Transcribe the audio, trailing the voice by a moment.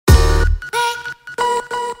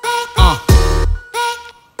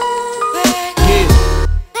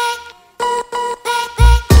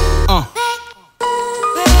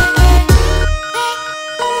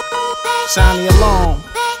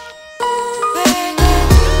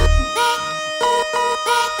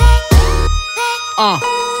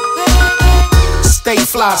Stay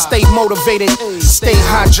fly, stay motivated, stay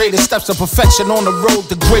hydrated. Steps to perfection on the road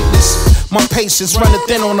to greatness. My patience running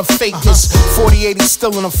thin on the fakeness. 4080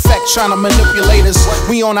 still in effect, trying to manipulate us.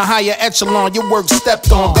 We on a higher echelon, your work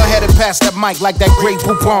stepped on. Go ahead and pass that mic like that great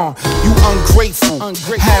poupon. You ungrateful,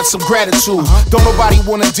 have some gratitude. Don't nobody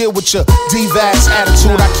wanna deal with your divax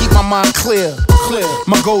attitude. I keep my mind clear.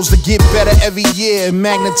 My goal's to get better every year and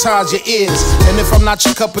magnetize your ears. And if I'm not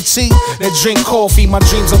your cup of tea, then drink coffee. My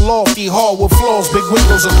dreams are lofty, hard with flaws, big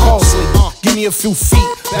windows are costly. Give me a few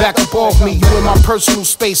feet, back up off me. You in my personal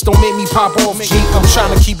space, don't make me pop off, G. I'm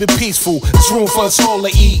trying to keep it peaceful. There's room for us all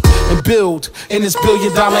to eat and build in this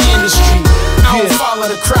billion-dollar industry. I don't follow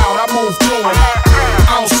the crowd, I move through them.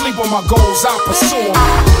 I don't sleep on my goals, I pursue them.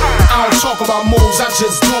 I don't talk about moves, I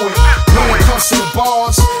just do it. When it comes to the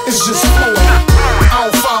bars, it's just fluid. I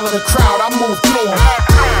don't follow the crowd, I move through them.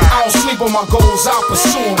 I don't sleep on my goals, I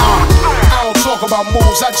pursue them. I don't talk about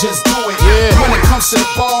moves, I just do it. When it comes to the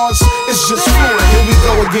bars, it's just fluid. Here we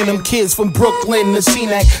go again, them kids from Brooklyn to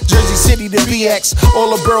Scenic, Jersey City to BX,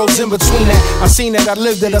 all the boroughs in between that. I seen it, I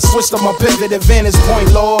lived it, I switched on my pivot advantage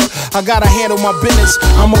point, Lord. I gotta handle my business,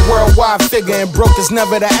 I'm a worldwide figure, and broke is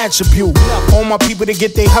never the attribute. All my people to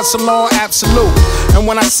get they hustle on, absolute. And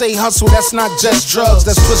when I say hustle, that's not just drugs,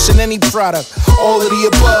 that's pushing any product, all of the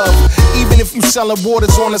above. Even if you selling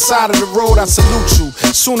waters on the side of the road, I salute you.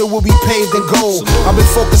 Soon it will be paved in gold. I've been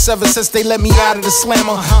focused ever since they let me out of the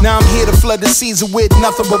slammer. Now I'm here to flood the season with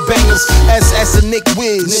nothing but bangers. SS and Nick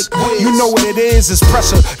Wiz. You know what it is, it's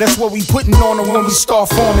pressure. That's what we putting on them when we start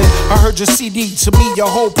forming. I heard your CD, to me your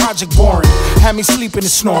whole project boring. Had me sleeping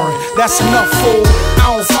and snoring. That's enough, fool.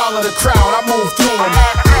 I don't follow the crowd, I move through them.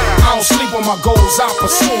 I don't sleep on my goals, I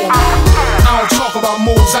pursue them. I don't talk about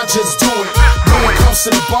moves, I just do it. When it comes to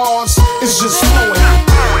the bars, it's just fluid.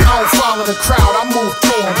 I don't follow the crowd, I move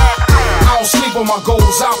through them. I don't sleep on my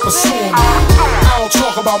goals, I pursue them. I don't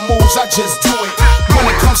talk about moves, I just do it. When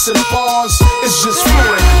it comes to the bars, it's just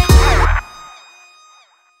fluid.